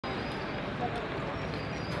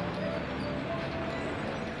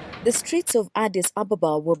The streets of Addis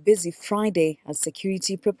Ababa were busy Friday as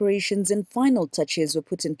security preparations and final touches were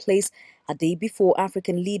put in place a day before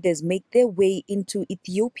African leaders make their way into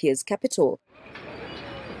Ethiopia's capital.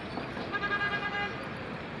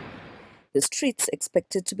 The streets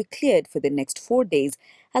expected to be cleared for the next 4 days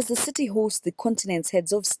as the city hosts the continent's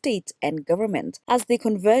heads of state and government as they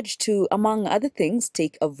converge to, among other things,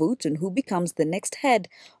 take a vote on who becomes the next head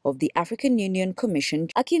of the African Union Commission.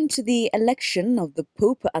 Akin to the election of the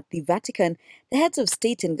Pope at the Vatican, the heads of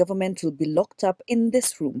state and government will be locked up in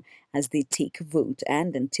this room as they take vote,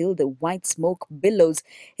 and until the white smoke billows,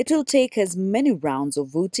 it will take as many rounds of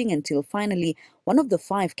voting until finally one of the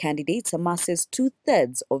 5 candidates amasses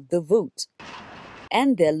 2/3 of the vote.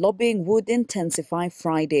 And their lobbying would intensify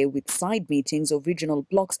Friday with side meetings of regional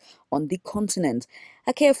blocs on the continent.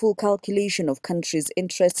 A careful calculation of countries'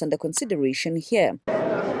 interests under consideration here.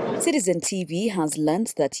 Citizen TV has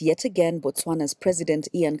learnt that yet again Botswana's President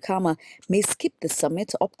Ian Khama may skip the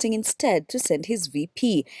summit, opting instead to send his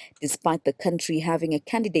VP, despite the country having a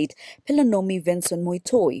candidate, Pelonomi Vincent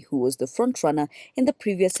Moitoi, who was the frontrunner in the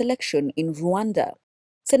previous election in Rwanda.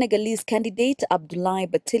 Senegalese candidate Abdoulaye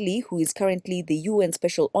Bathily, who is currently the UN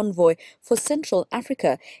Special Envoy for Central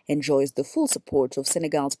Africa, enjoys the full support of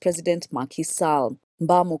Senegal's President Macky Sall.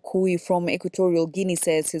 Mbamokui from Equatorial Guinea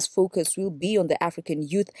says his focus will be on the African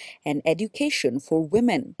youth and education for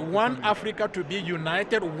women. We want Africa to be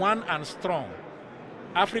united, one and strong.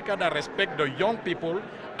 Africa that respects the young people,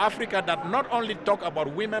 Africa that not only talk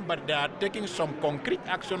about women, but they are taking some concrete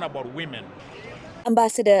action about women.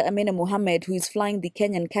 Ambassador Amina Mohammed, who is flying the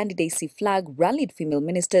Kenyan candidacy flag, rallied female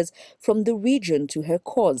ministers from the region to her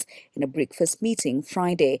cause in a breakfast meeting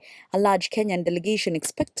Friday. A large Kenyan delegation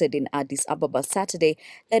expected in Addis Ababa Saturday,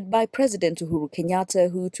 led by President Uhuru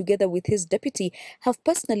Kenyatta, who together with his deputy have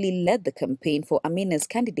personally led the campaign for Amina's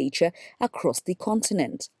candidature across the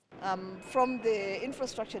continent. From the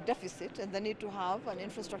infrastructure deficit and the need to have an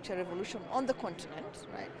infrastructure revolution on the continent,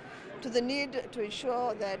 right, to the need to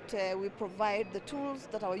ensure that we provide the tools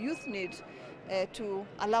that our youth need to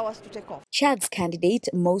allow us to take off. Chad's candidate,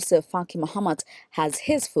 Moussa Faki Mahamat, has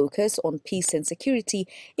his focus on peace and security,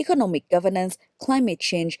 economic governance, climate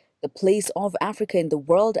change, the place of Africa in the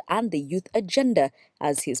world, and the youth agenda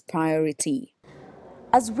as his priority.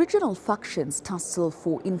 As regional factions tussle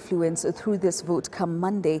for influence through this vote come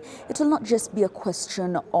Monday, it will not just be a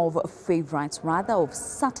question of favorites, rather of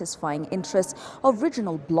satisfying interests of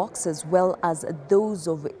regional blocs as well as those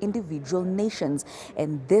of individual nations.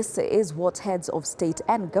 And this is what heads of state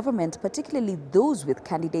and government, particularly those with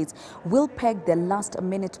candidates, will peg their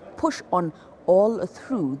last-minute push on all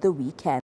through the weekend.